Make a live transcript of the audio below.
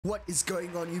What is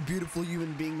going on, you beautiful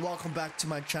human being? Welcome back to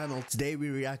my channel. Today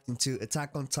we're reacting to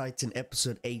Attack on Titan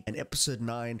episode 8 and episode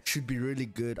 9 should be really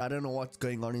good. I don't know what's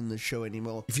going on in the show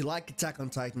anymore. If you like Attack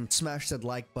on Titan, smash that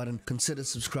like button. Consider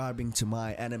subscribing to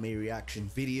my anime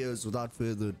reaction videos. Without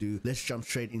further ado, let's jump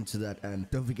straight into that and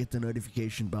don't forget the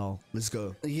notification bell. Let's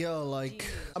go. Yeah, like,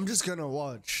 I'm just gonna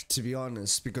watch, to be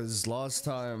honest, because last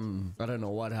time, I don't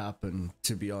know what happened,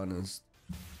 to be honest.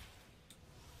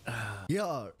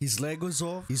 Yeah, his leg was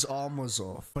off, his arm was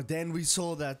off. But then we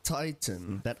saw that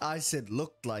Titan that I said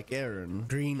looked like Eren.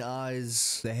 Green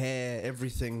eyes, the hair,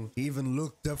 everything. He even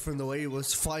looked different the way he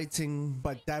was fighting.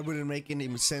 But that wouldn't make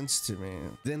any sense to me.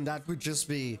 Then that would just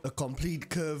be a complete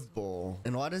curveball.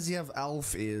 And why does he have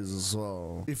elf ears as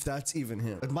well? If that's even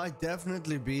him. It might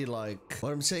definitely be like...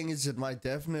 What I'm saying is it might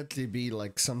definitely be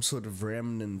like some sort of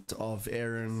remnant of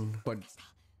Eren. But,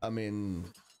 I mean...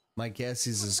 my guess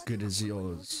is as good as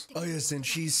yours. Oh yes, and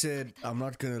she said, I'm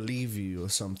not gonna leave you or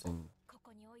something.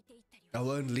 I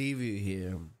won't leave you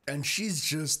here. And she's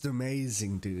just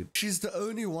amazing, dude. She's the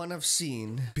only one I've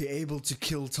seen be able to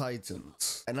kill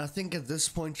Titans. And I think at this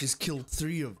point she's killed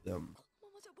 3 of them.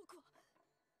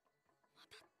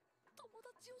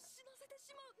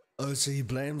 Oh, so he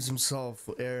blames himself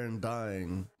for Eren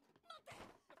dying.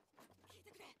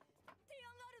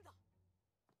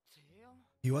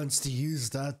 He wants to use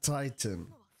that Titan.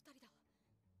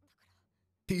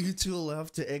 You two will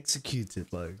have to execute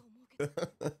it, like.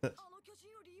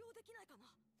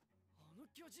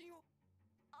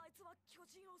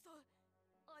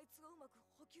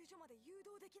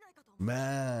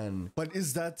 Man, but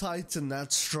is that Titan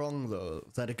that strong though,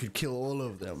 that it could kill all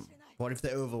of them? What if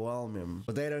they overwhelm him?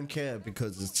 But they don't care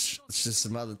because it's just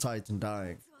another Titan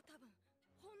dying.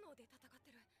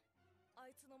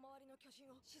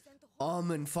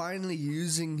 Armin finally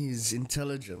using his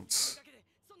intelligence.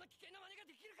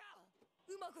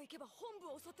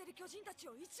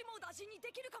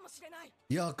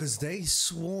 Yeah, because they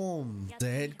swarmed the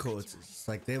headquarters,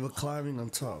 like they were climbing on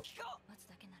top.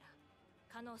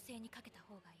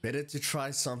 Better to try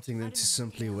something than to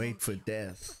simply wait for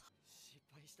death.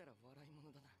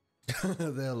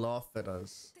 They'll laugh at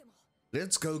us.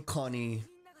 Let's go, Connie.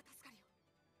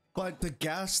 But the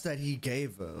gas that he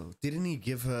gave her, didn't he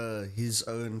give her his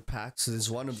own pack? So there's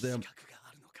one of them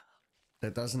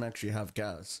that doesn't actually have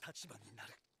gas.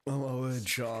 Oh my word,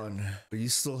 John. Are you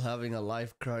still having a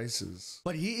life crisis?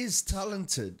 But he is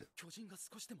talented.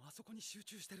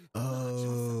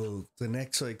 Oh, the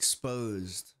necks are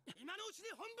exposed.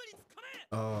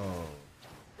 Oh.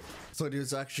 Thought he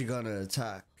was actually gonna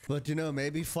attack. But you know,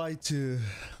 maybe fight to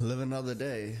live another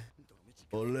day.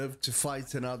 Or live to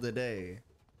fight another day.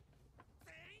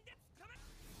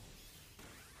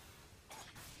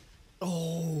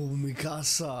 Oh,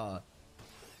 Mikasa.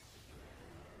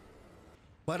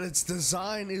 But its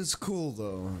design is cool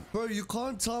though. Bro, you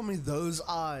can't tell me those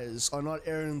eyes are not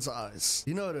Eren's eyes.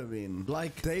 You know what I mean?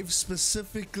 Like, they've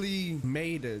specifically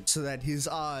made it so that his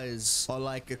eyes are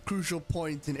like a crucial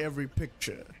point in every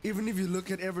picture. Even if you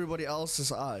look at everybody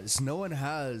else's eyes, no one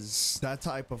has that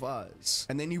type of eyes.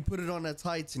 And then you put it on a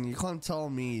Titan, you can't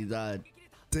tell me that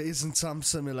there isn't some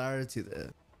similarity there.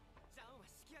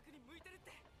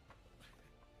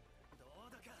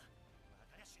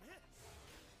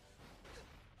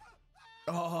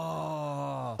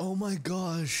 Oh my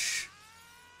gosh.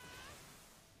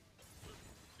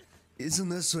 Isn't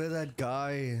this where that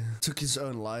guy took his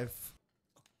own life?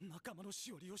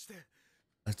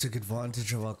 I took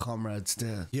advantage of our comrade's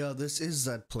death. Yeah, this is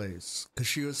that place, because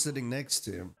she was sitting next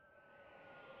to him.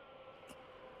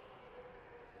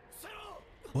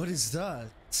 What is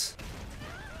that?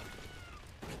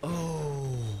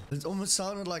 Oh, it almost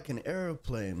sounded like an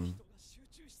airplane.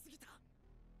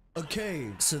 Okay,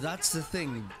 so that's the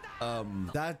thing.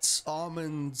 That's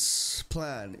Armin's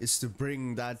plan, is to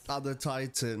bring that other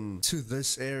Titan to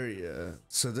this area.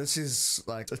 So this is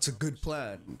like, it's a good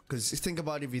plan. Because think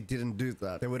about if he didn't do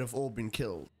that, they would have all been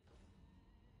killed.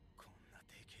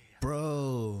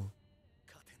 Bro.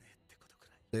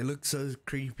 They look so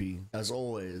creepy, as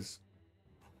always.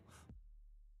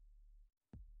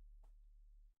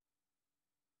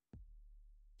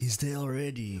 He's there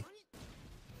already.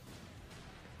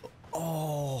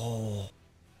 Oh.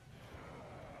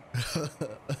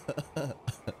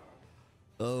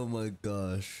 Oh my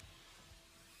gosh.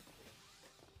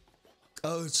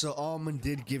 Oh, so Armin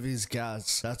did give his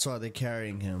gas. That's why they're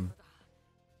carrying him.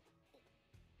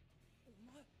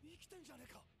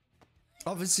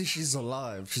 Obviously she's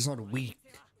alive. She's not weak.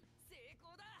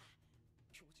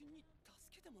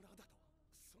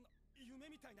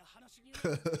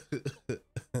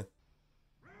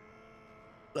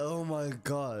 Oh my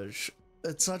gosh.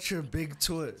 It's such a big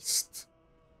twist.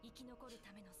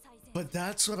 But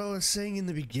that's what I was saying in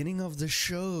the beginning of the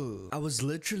show. I was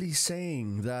literally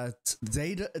saying that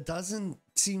it doesn't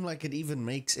seem like it even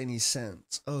makes any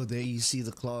sense. Oh, there you see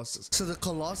the classes. So the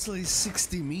colossal is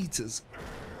 60 meters.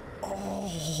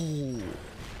 Oh.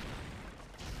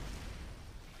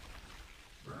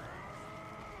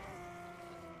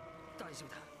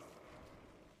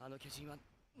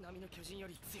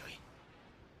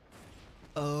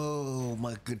 Oh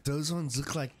my god, those ones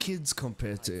look like kids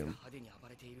compared to him.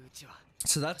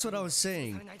 So that's what I was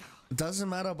saying. It doesn't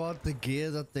matter about the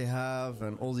gear that they have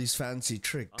and all these fancy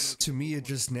tricks. To me, it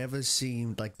just never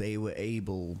seemed like they were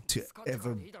able to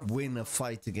ever win a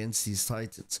fight against these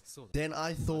titans. Then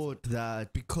I thought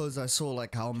that because I saw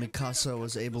like how Mikasa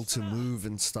was able to move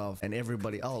and stuff and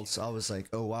everybody else, I was like,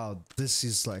 oh wow, this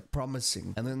is like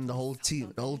promising. And then the whole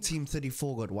team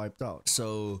 34 got wiped out.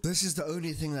 So this is the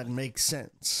only thing that makes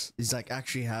sense, is like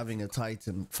actually having a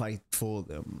titan fight for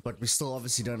them. But we still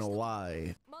obviously don't know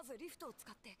why.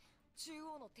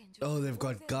 Oh, they've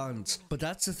got guns. But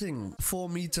that's the thing. 4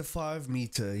 meter, 5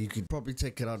 meter, you could probably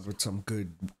take it out with some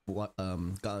good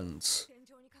guns.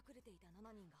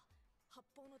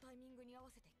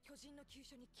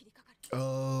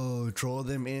 Oh, draw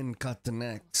them in, cut the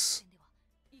necks.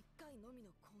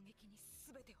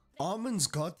 Armin's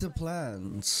got the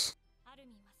plans.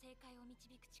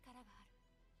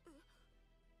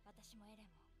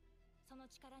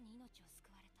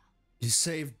 You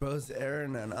saved both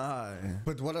Eren and I.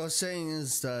 But what I was saying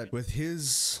is that with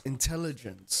his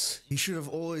intelligence, he should have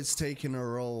always taken a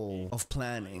role of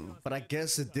planning. But I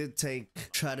guess it did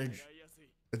take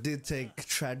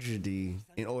tragedy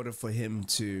in order for him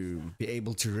to be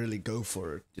able to really go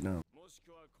for it, you know.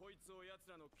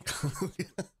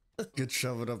 Get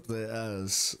shoved up their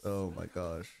ass. Oh my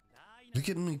gosh. Look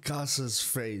at Mikasa's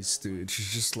face, dude.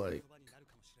 She's just like...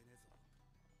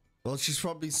 Well, she's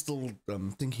probably still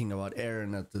thinking about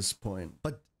Eren at this point.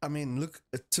 But, I mean, look,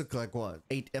 it took like, what,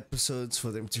 8 episodes for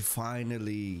them to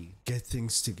finally get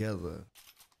things together.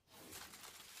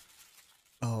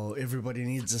 Oh, everybody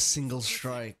needs a single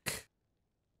strike.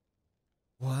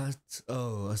 What?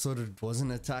 Oh, I thought it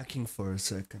wasn't attacking for a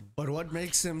second. But what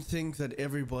makes them think that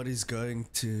everybody's going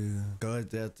to go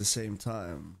there at the same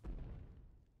time?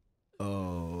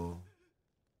 Oh...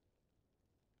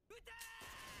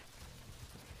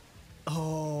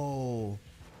 Oh,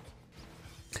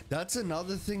 that's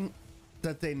another thing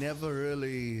that they never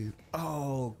really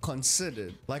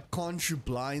considered. Like, can't you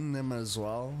blind them as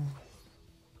well?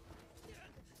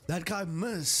 That guy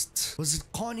missed. Was it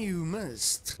Connie who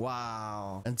missed?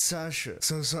 Wow. And Sasha,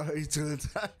 so sorry to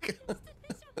attack.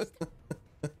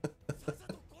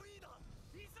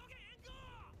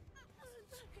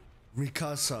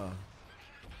 Mikasa,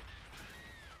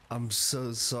 I'm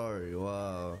so sorry.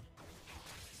 Wow.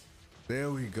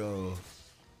 There we go.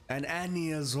 And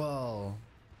Annie as well.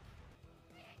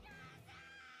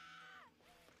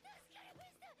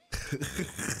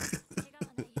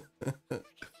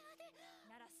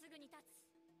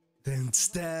 Then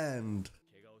stand.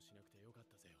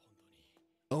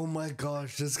 Oh my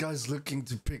gosh, this guy's looking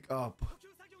to pick up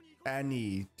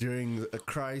Annie during a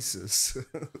crisis.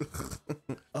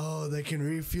 Oh, they can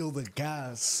refuel the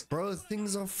gas. Bro,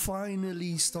 things are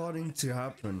finally starting to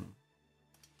happen.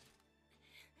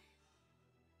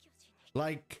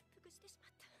 Like,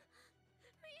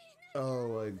 oh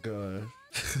my god.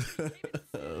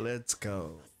 Let's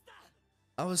go.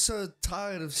 I was so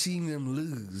tired of seeing them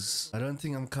lose. I don't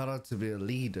think I'm cut out to be a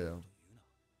leader.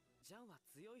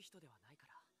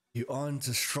 You aren't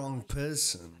a strong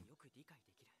person.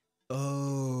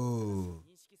 Oh.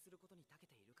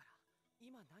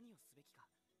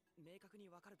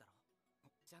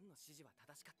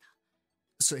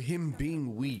 So him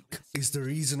being weak is the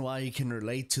reason why he can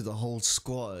relate to the whole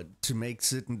squad to make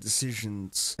certain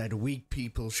decisions that weak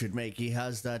people should make. He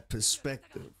has that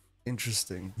perspective.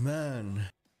 Interesting. Man.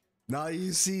 Now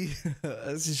you see,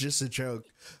 this is just a joke,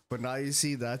 but now you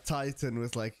see that Titan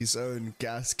with like his own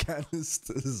gas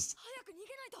canisters.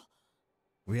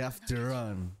 We have to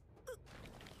run.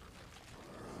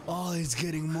 Oh, he's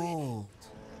getting mauled.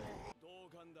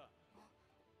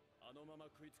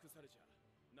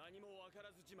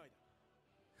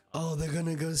 Oh, they're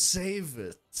gonna go save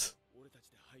it.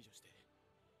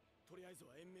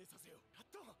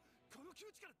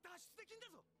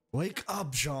 Wake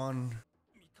up, Jean.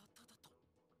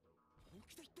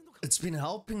 It's been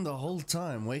helping the whole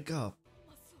time. Wake up.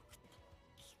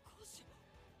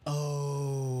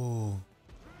 Oh.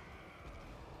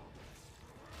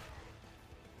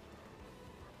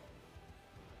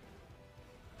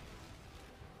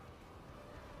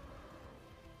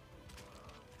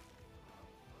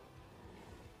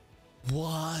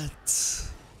 What?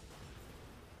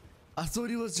 I thought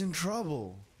he was in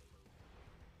trouble.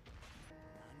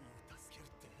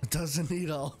 It doesn't need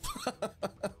help.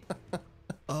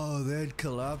 Oh, that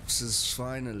collapses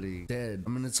finally. Dead. I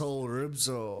mean, its whole ribs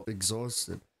are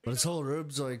exhausted. But its whole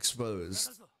ribs are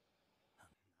exposed.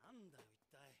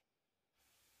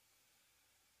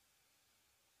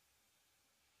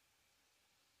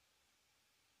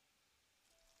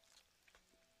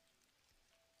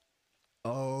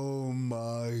 Oh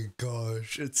my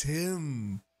gosh, it's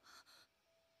him.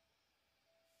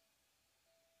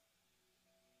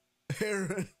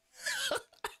 Aaron.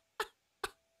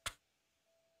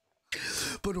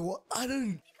 But what? I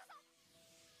don't.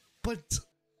 But.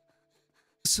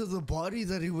 So the body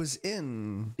that he was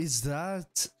in, is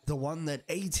that the one that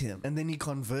ate him? And then he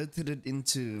converted it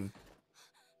into.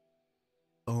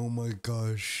 Oh my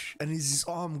gosh. And is his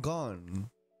arm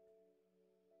gone?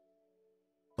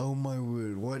 Oh my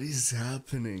word, what is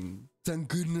happening? Thank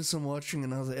goodness I'm watching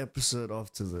another episode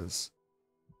after this.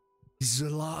 He's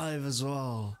alive as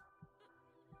well.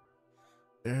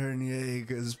 Aaron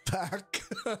Yeager's back.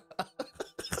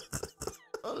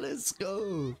 Oh, let's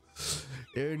go.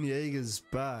 Aaron Yeager's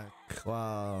back.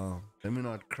 Wow. Let me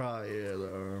not cry here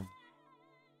though.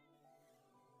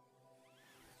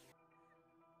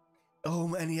 Oh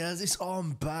man, he has his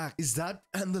arm back. Is that,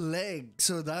 and the leg?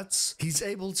 So that's, he's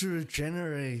able to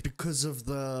regenerate because of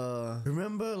the,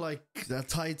 remember like that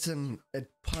Titan, it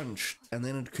punched and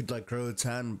then it could like grow its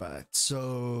hand back.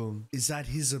 So is that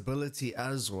his ability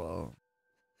as well?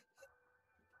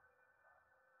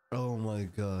 Oh my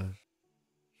gosh.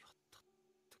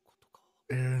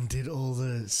 Aaron did all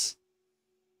this.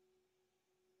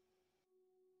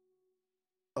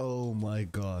 Oh my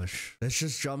gosh. Let's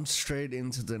just jump straight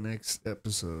into the next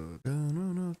episode.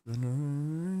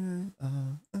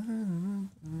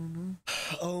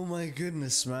 Oh my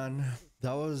goodness, man.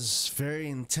 That was very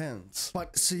intense.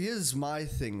 But so here's my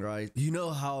thing, right? You know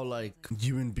how like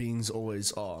human beings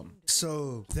always are.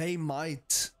 So they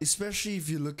might, especially if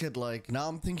you look at like, now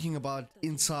I'm thinking about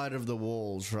inside of the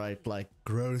walls, right? Like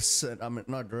Rose, I mean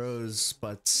not Rose,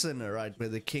 but Sinner, right? Where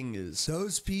the king is.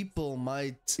 Those people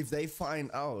might, if they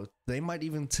find out, they might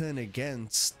even turn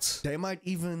against,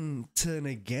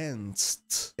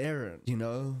 Aaron, you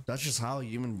know? That's just how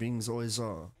human beings always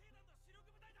are.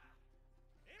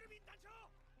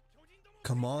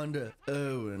 Commander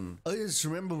Owen. Oh yes,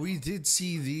 remember we did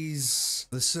see these,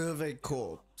 the survey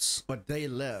corps, but they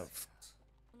left.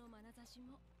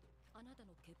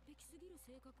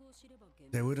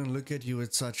 They wouldn't look at you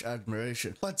with such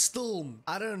admiration. But still,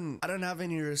 I don't have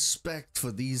any respect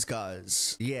for these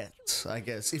guys yet, I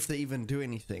guess, if they even do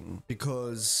anything.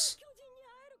 Because,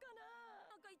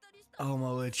 oh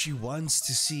my word, she wants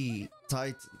to see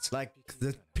Titans. Like,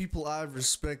 the people I have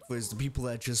respect for is the people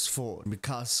that just fought.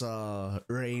 Mikasa,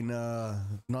 Reina,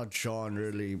 not Jean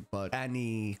really, but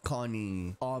Annie,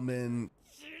 Connie, Armin.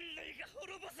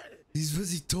 He's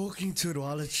busy talking to it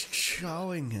while it's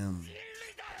showing him.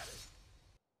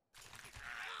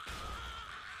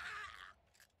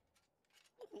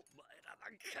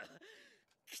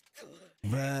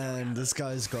 Man, this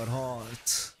guy's got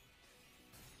heart.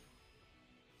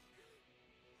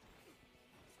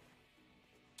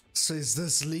 So is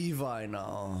this Levi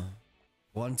now?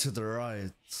 One to the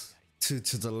right, two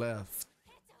to the left.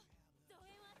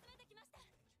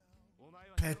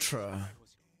 Petra.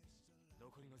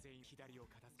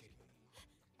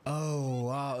 Oh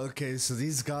wow, okay, so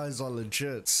these guys are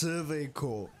legit. Survey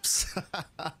Corps.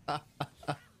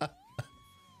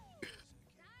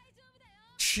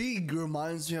 She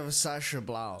reminds me of a Sasha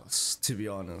Blouse, to be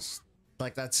honest.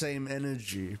 Like that same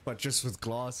energy, but just with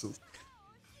glasses.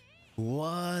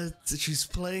 What? She's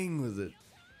playing with it.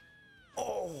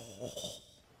 Oh,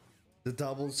 the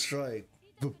double strike.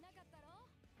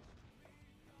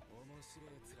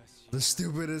 The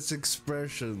stupidest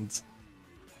expressions.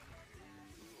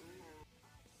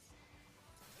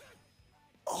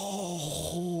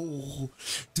 Oh,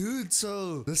 dude,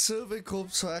 so the survey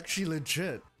corps are actually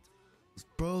legit.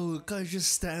 Bro, the guy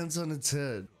just stands on its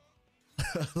head.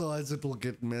 Otherwise it will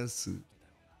get messy.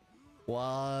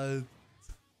 What?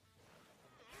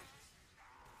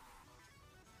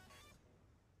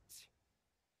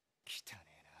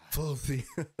 Filthy.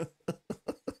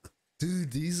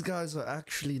 Dude, these guys are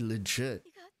actually legit.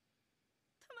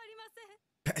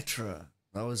 Petra,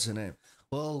 that was her name.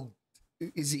 Well,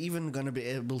 is he even gonna be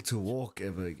able to walk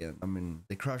ever again? I mean,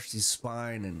 they crushed his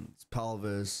spine and his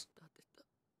pelvis.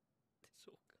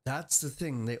 That's the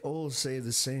thing, they all say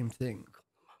the same thing.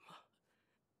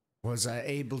 Was I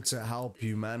able to help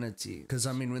humanity? Because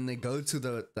I mean, when they go to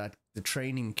that the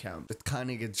training camp that kind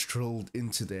of gets drilled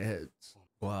into their heads.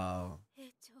 Wow.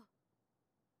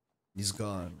 He's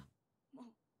gone.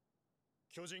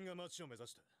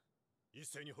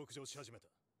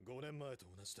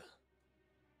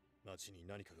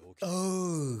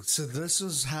 Oh, so this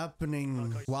was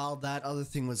happening while that other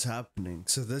thing was happening.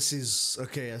 So this is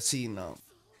okay, I see now.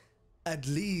 At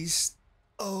least,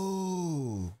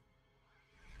 oh,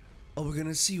 we're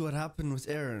gonna see what happened with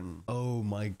Eren. Oh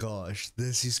my gosh,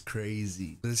 this is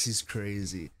crazy. This is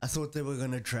crazy. I thought they were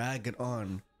gonna drag it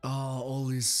on. Oh, all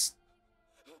these.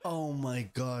 Oh my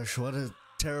gosh, what a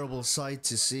terrible sight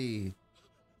to see.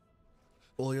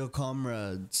 All your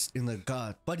comrades in the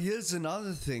gut. But here's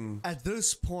another thing. At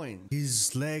this point,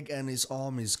 his leg and his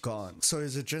arm is gone. So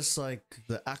is it just like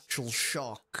the actual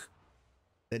shock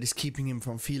that is keeping him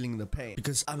from feeling the pain?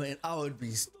 Because I mean, I would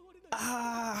be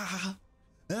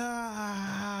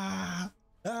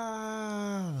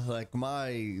like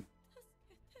my,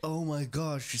 oh my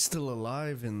gosh, she's still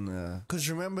alive in there. Because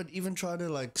remember, it even tried to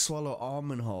like swallow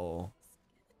almond whole.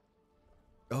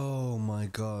 Oh my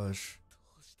gosh.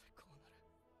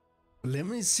 Let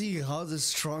me see how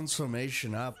this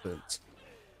transformation happens.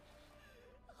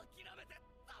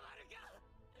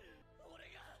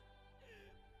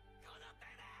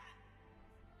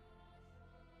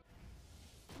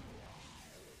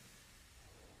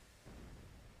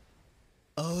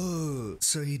 Oh,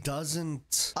 so he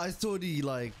doesn't. I thought he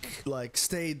like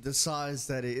stayed the size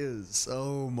that he is.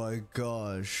 Oh my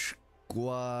gosh.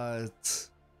 What?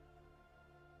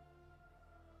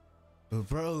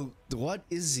 Bro, what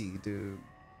is he, dude?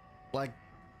 Like,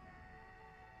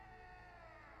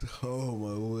 oh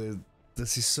my word,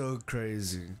 this is so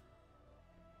crazy.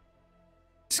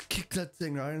 Just kick that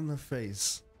thing right in the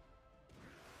face.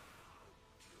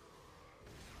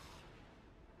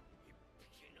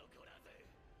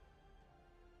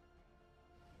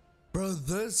 Bro,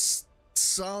 this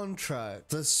soundtrack,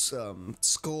 this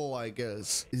score, I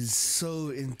guess, is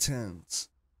so intense.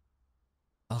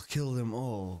 I'll kill them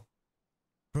all.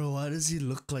 Bro, why does he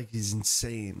look like he's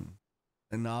insane?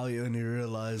 And now he only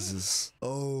realizes.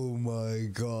 Oh my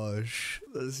gosh.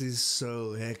 This is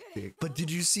so hectic. But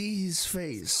did you see his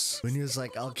face? When he was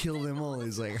like, I'll kill them all.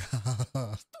 He's like,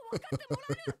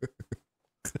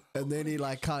 and then he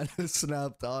like kind of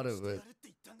snapped out of it.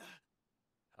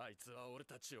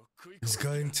 He's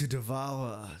going to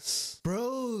devour us.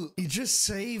 Bro, he just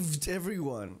saved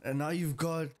everyone. And now you've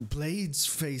got blades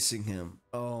facing him.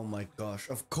 Oh my gosh.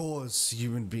 Of course,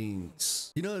 human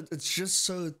beings. You know, it's just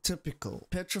so typical.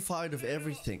 Petrified of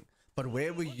everything. But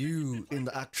where were you in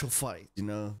the actual fight, you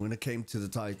know, when it came to the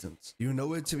Titans? You were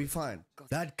nowhere to be found.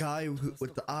 That guy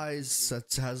with the eyes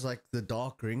that has like the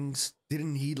dark rings,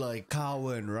 didn't he like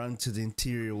cower and run to the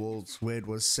interior walls where it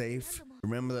was safe?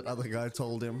 Remember that other guy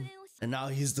told him? And now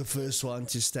he's the first one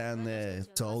to stand there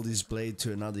to hold his blade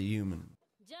to another human.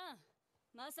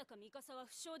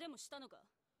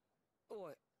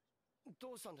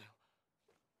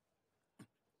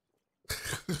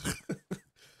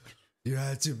 You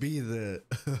had to be there.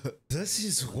 This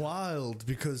is wild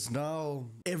because now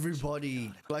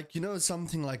everybody, like, you know,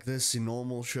 something like this in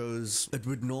normal shows, it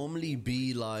would normally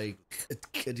be like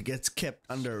it gets kept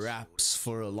under wraps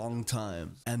for a long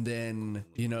time and then,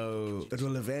 you know, it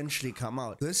will eventually come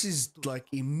out. This is like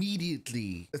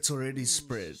immediately it's already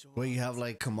spread where you have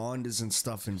like commanders and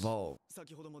stuff involved.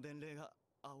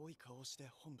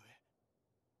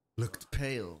 Looked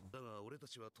pale.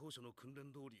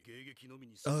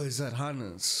 Oh, is that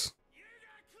Hannes?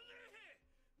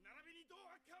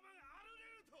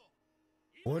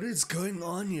 What is going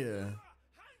on here?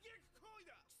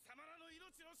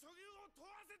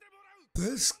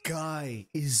 This guy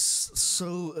is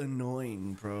so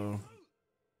annoying, bro.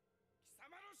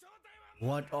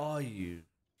 What are you?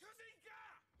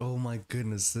 Oh my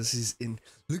goodness, this is in.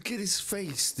 Look at his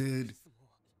face, dude.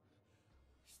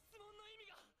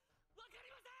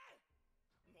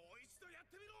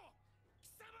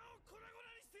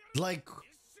 Like,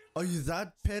 are you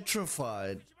that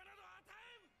petrified?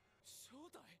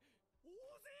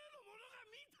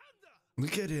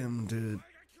 Look at him, dude.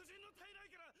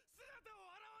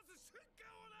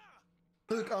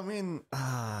 Look, I mean,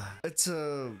 it's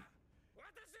a...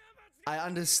 I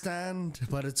understand,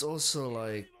 but it's also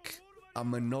like,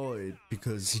 I'm annoyed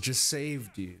because he just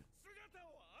saved you.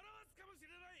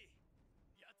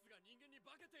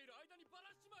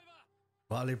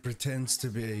 While he pretends to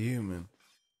be a human.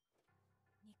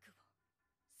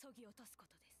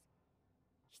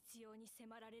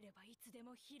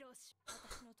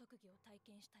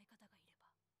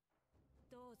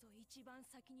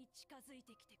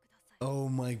 Oh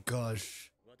my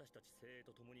gosh.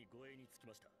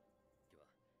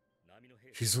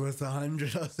 She's worth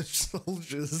 100 other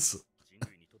soldiers.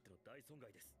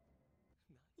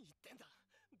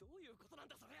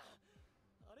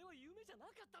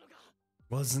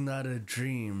 Wasn't that a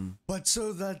dream? But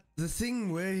so that the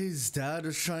thing where his dad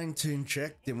was trying to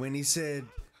inject him when he said,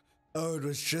 oh, it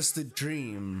was just a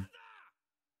dream.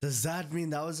 Does that mean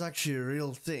that was actually a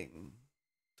real thing?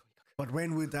 But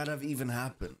when would that have even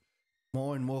happened?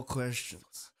 More and more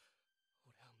questions.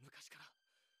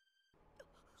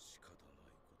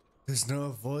 There's no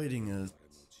avoiding it.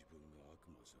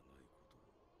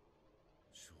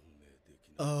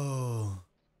 Oh.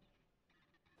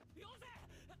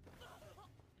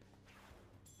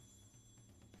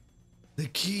 The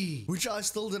key, which I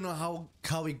still don't know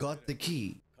how he got the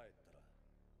key.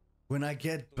 When I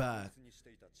get back.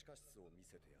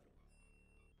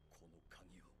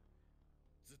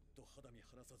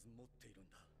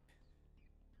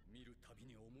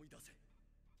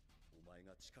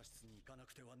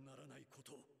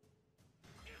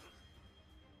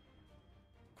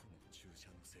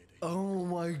 Oh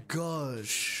my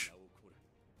gosh.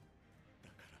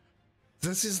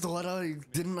 This is what I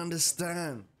didn't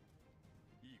understand.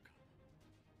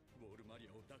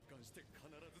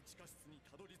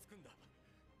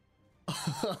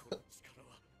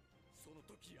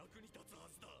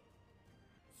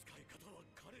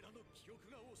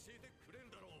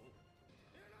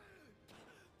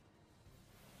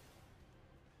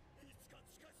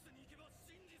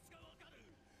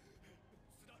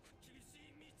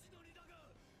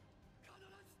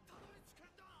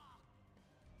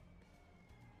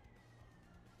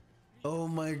 Oh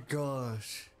my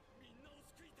gosh.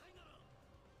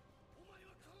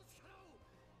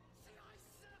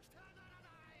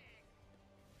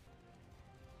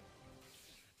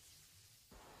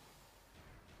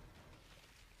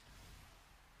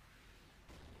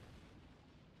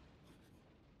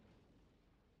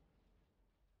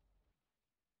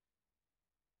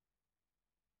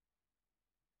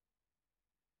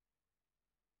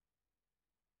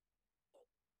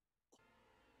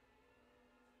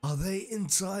 Are they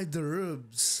inside the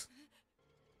ribs?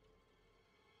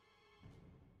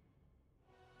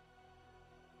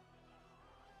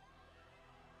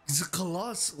 He's a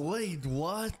coloss. Wait,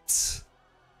 what?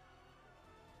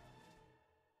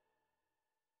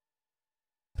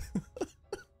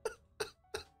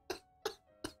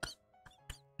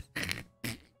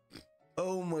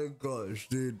 Oh my gosh,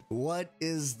 dude. What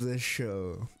is this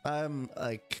show? I'm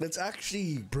like, it's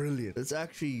actually brilliant. It's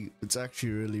actually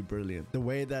really brilliant. The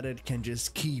way that it can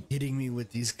just keep hitting me with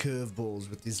these curveballs,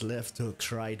 with these left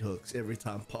hooks, right hooks, every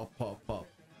time pop, pop, pop.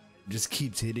 Just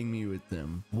keeps hitting me with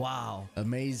them. Wow,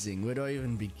 amazing. Where do I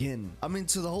even begin? I mean,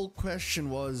 so the whole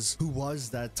question was, who was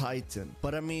that Titan?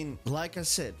 But I mean, like I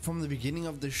said, from the beginning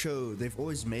of the show, they've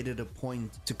always made it a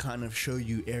point to kind of show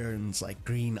you Aaron's like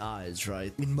green eyes,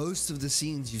 right? In most of the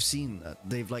scenes you've seen that,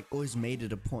 they've like always made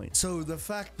it a point. So the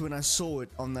fact when I saw it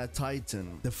on that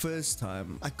Titan the first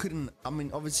time, I mean,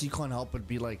 obviously you can't help but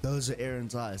be like, those are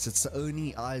Aaron's eyes. It's the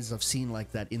only eyes I've seen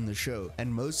like that in the show.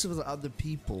 And most of the other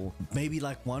people, maybe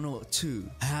like one or two,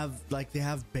 they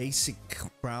have basic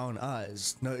brown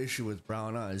eyes. No issue with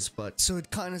brown eyes, but so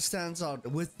it kind of stands out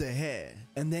with the hair.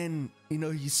 And then, you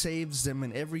know, he saves them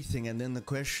and everything, and then the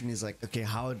question is like, okay,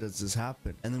 how does this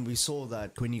happen? And then we saw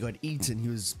that when he got eaten, he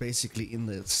was basically in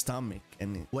the stomach,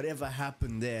 and whatever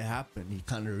happened there happened. He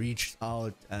kind of reached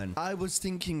out, and I was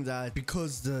thinking that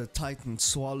because the Titan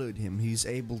swallowed him, he's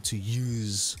able to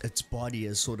use its body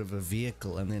as sort of a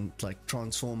vehicle and then like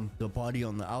transform the body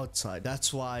on the outside.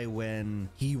 That's why when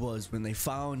they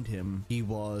found him, he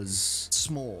was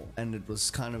small, and it was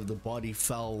kind of the body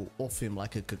fell off him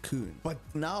like a cocoon. But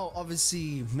now obviously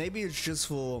maybe it's just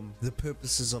for the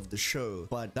purposes of the show,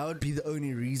 but that would be the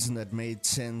only reason that made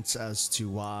sense as to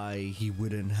why he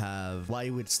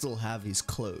would still have his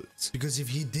clothes, because if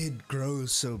he did grow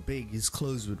so big, his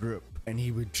clothes would rip and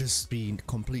he would just be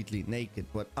completely naked.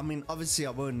 But I mean, obviously I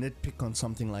won't nitpick on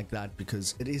something like that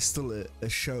because it is still a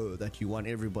show that you want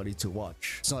everybody to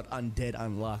watch. It's not Undead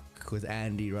Unluck with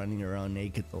Andy running around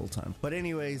naked the whole time. But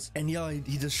anyways, and yeah,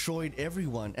 he destroyed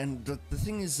everyone. And the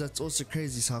thing is that's also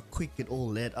crazy is how quick it all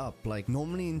led up. Like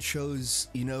normally in shows,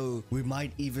 you know, we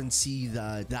might even see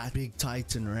that big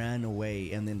Titan ran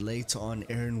away, and then later on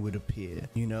Eren would appear,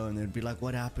 you know, and they'd be like,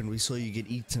 what happened? We saw you get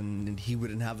eaten, and he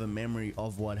wouldn't have a memory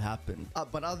of what happened.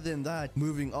 But other than that,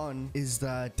 moving on, is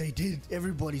that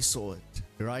everybody saw it.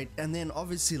 right? And then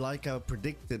obviously, like I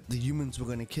predicted, the humans were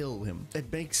going to kill him.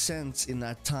 It makes sense in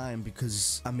that time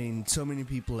because, I mean, so many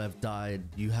people have died.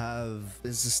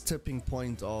 There's this tipping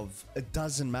point of it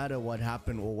doesn't matter what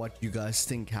happened or what you guys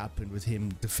think happened with him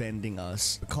defending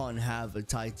us. We can't have a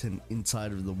Titan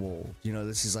inside of the wall. You know,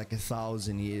 this is like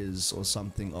 1,000 years or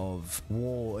something of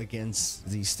war against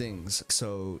these things.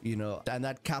 So, you know, and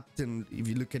that captain, if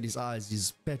you look at his eyes,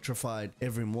 he's petrified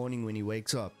every morning when he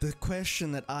wakes up. The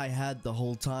question that I had the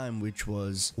whole time, which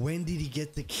was, when did he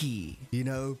get the key? You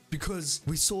know, because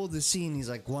we saw the scene, he's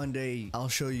like, one day I'll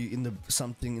show you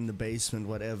something in the basement,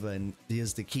 whatever, and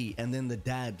here's the key. And then the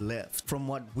dad left. From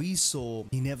what we saw,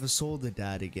 he never saw the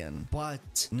dad again.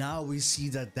 But now we see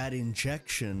that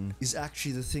injection is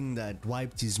actually the thing that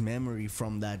wiped his memory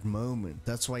from that moment.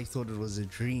 That's why he thought it was a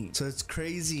dream. So it's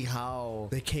crazy how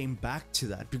they came back to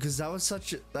that, because that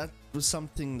was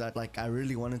something that, like, I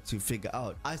really wanted to figure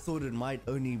out. I thought it might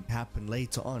only happen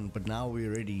later on, but now we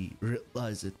already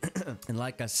realize it. And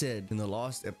like I said in the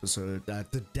last episode,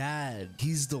 that the dad,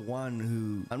 he's the one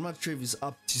who, I'm not sure if he's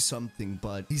up to something,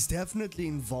 but he's definitely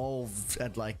involved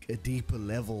at like a deeper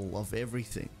level of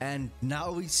everything. And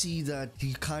now we see that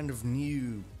he kind of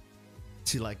knew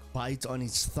to like bite on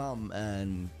his thumb,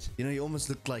 and you know, he almost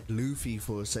looked like Luffy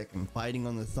for a second, biting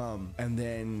on the thumb, and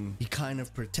then he kind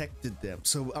of protected them.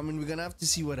 So I mean, we're gonna have to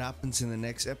see what happens in the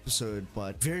next episode,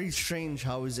 but very strange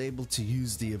how he's able to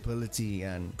use the ability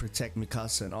and protect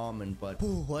Mikasa and Armin. But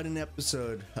what an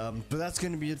episode. But that's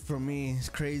gonna be it from me. It's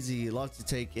crazy, a lot to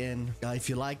take in. If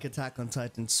you like Attack on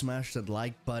Titan, smash that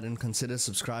like button, consider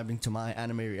subscribing to my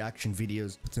anime reaction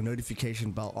videos, put the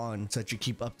notification bell on so that you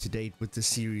keep up to date with the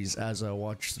series as I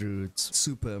watch through. It's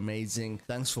super amazing.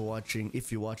 Thanks for watching.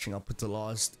 If you're watching, I'll put the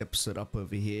last episode up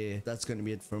over here. That's gonna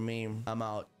be it for me. I'm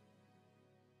out.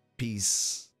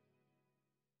 Peace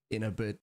in a bit.